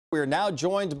We are now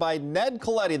joined by Ned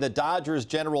Colletti, the Dodgers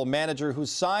general manager who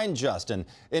signed Justin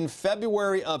in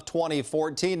February of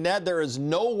 2014. Ned, there is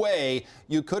no way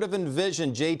you could have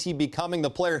envisioned JT becoming the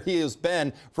player he has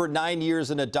been for 9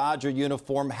 years in a Dodger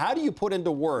uniform. How do you put into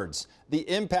words the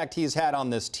impact he's had on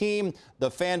this team,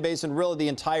 the fan base, and really the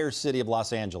entire city of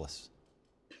Los Angeles?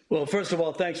 Well, first of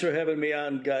all, thanks for having me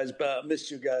on, guys.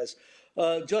 Missed you guys.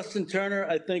 Justin Turner,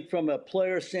 I think from a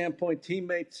player standpoint,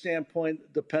 teammate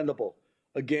standpoint, dependable.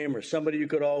 A gamer, somebody you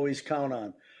could always count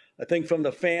on. I think from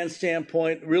the fan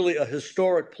standpoint, really a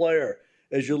historic player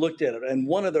as you looked at it, and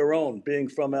one of their own, being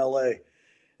from L.A.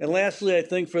 And lastly, I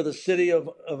think for the city of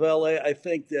L.A., I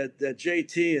think that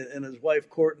JT and his wife,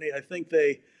 Courtney, I think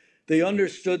they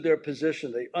understood their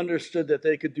position. They understood that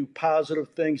they could do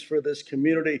positive things for this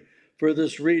community, for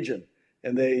this region,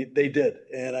 and they did.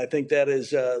 And I think that is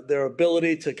their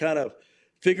ability to kind of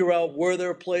figure out where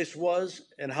their place was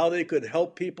and how they could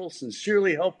help people,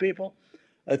 sincerely help people,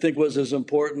 I think was as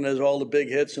important as all the big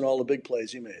hits and all the big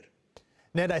plays he made.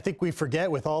 Ned, I think we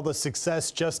forget with all the success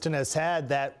Justin has had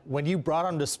that when you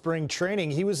brought him to spring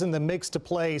training, he was in the mix to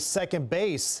play second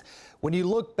base. When you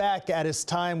look back at his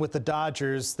time with the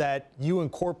Dodgers, that you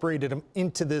incorporated him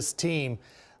into this team,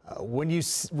 when you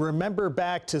remember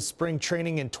back to spring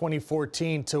training in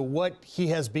 2014 to what he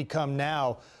has become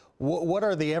now, what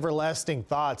are the everlasting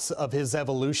thoughts of his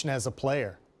evolution as a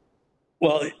player?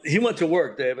 Well, he went to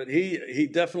work, David. He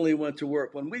definitely went to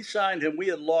work. When we signed him, we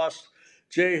had lost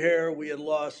Jay Hare, we had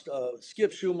lost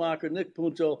Skip Schumacher, Nick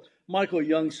Punto, Michael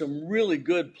Young, some really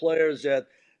good players that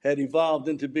had evolved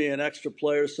into being extra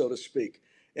players, so to speak.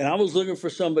 And I was looking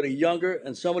for somebody younger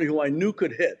and somebody who I knew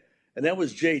could hit, and that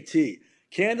was JT.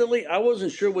 Candidly, I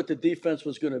wasn't sure what the defense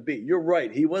was going to be. You're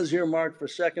right. He was earmarked for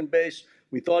second base.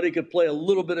 We thought he could play a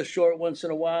little bit of short once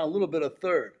in a while, a little bit of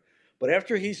third. But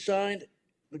after he signed,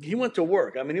 he went to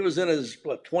work. I mean, he was in his,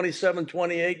 27,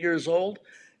 28 years old.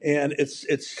 And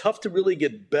it's tough to really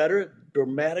get better,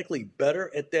 dramatically better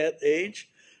at that age.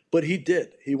 But he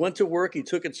did. He went to work. He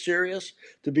took it serious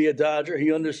to be a Dodger.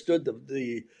 He understood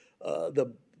the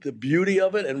beauty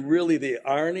of it and really the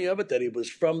irony of it, that he was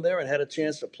from there and had a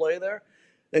chance to play there.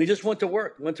 And he just went to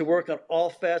work on all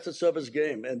facets of his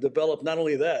game and developed not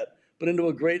only that, but into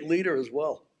a great leader as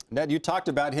well. Ned, you talked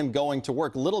about him going to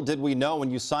work. Little did we know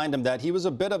when you signed him that he was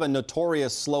a bit of a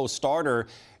notorious slow starter.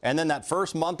 And then that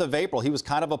first month of April, he was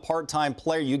kind of a part-time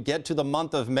player. You get to the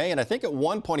month of May, and I think at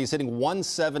one point he's hitting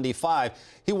 175.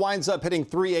 He winds up hitting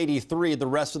 383 the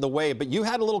rest of the way. But you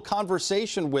had a little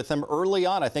conversation with him early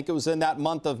on. I think it was in that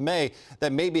month of May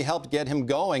that maybe helped get him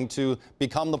going to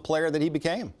become the player that he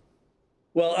became.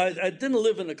 Well, I didn't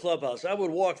live in the clubhouse. I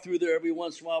would walk through there every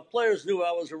once in a while. Players knew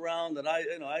I was around, and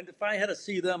if I had to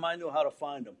see them, I knew how to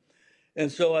find them.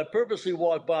 And so I purposely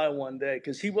walked by one day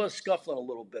because he was scuffling a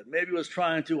little bit. Maybe he was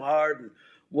trying too hard, and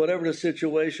whatever the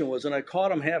situation was. And I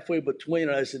caught him halfway between,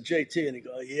 and I said, JT, and he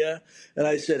goes, yeah. And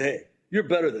I said, hey, you're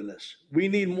better than this. We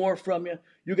need more from you.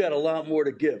 You got a lot more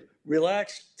to give.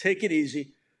 Relax, take it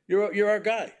easy. You're our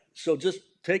guy. So just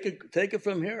take it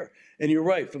from here. And you're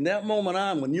right. From that moment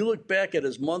on, when you look back at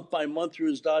his month by month through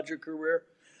his Dodger career,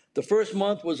 the first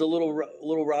month was a little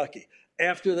rocky.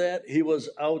 After that, he was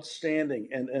outstanding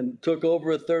and took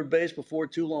over at third base before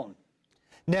too long.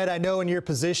 Ned, I know in your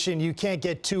position you can't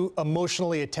get too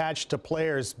emotionally attached to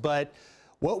players, but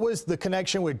what was the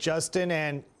connection with Justin,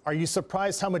 and are you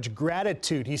surprised how much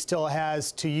gratitude he still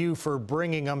has to you for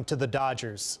bringing him to the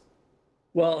Dodgers?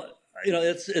 Well,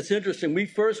 it's interesting. We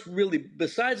first really,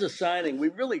 besides the signing, we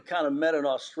really kind of met in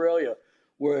Australia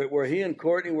where he and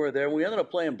Courtney were there. We ended up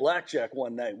playing blackjack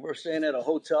one night. We were staying at a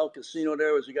hotel casino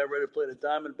there as we got ready to play the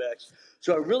Diamondbacks.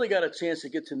 So I really got a chance to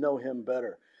get to know him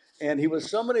better. And he was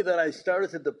somebody that I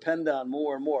started to depend on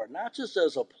more and more, not just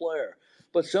as a player,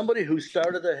 but somebody who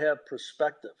started to have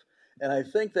perspective. And I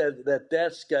think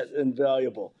that's got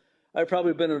invaluable. I've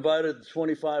probably been invited to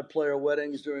 25 player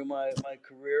weddings during my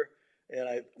career. And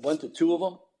I went to two of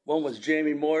them. One was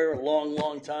Jamie Moyer a long,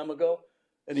 long time ago,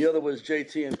 and the other was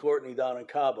JT and Courtney down in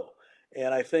Cabo.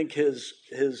 And I think his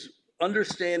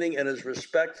understanding and his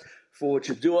respect for what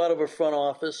you do out of a front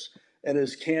office and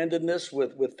his candidness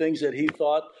with things that he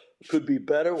thought could be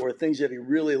better or things that he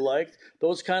really liked,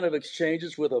 those kind of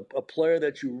exchanges with a player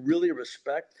that you really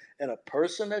respect and a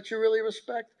person that you really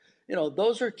respect,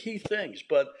 those are key things.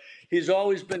 But he's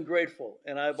always been grateful,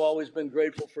 and I've always been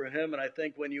grateful for him. And I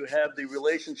think when you have the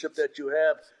relationship that you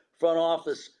have, front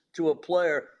office to a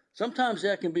player, sometimes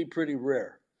that can be pretty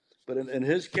rare. But in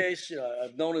his case,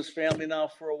 I've known his family now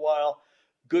for a while,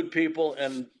 good people,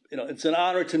 and it's an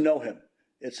honor to know him.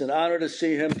 It's an honor to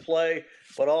see him play,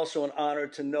 but also an honor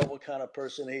to know what kind of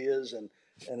person he is. And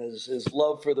his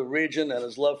love for the region and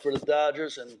his love for the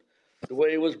Dodgers and the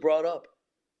way he was brought up.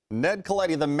 Ned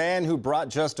Colletti, the man who brought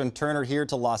Justin Turner here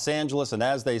to Los Angeles, and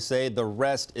as they say, the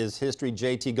rest is history.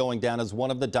 JT going down as one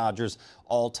of the Dodgers'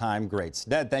 all-time greats.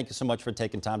 Ned, thank you so much for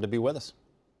taking time to be with us.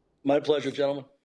 My pleasure, gentlemen.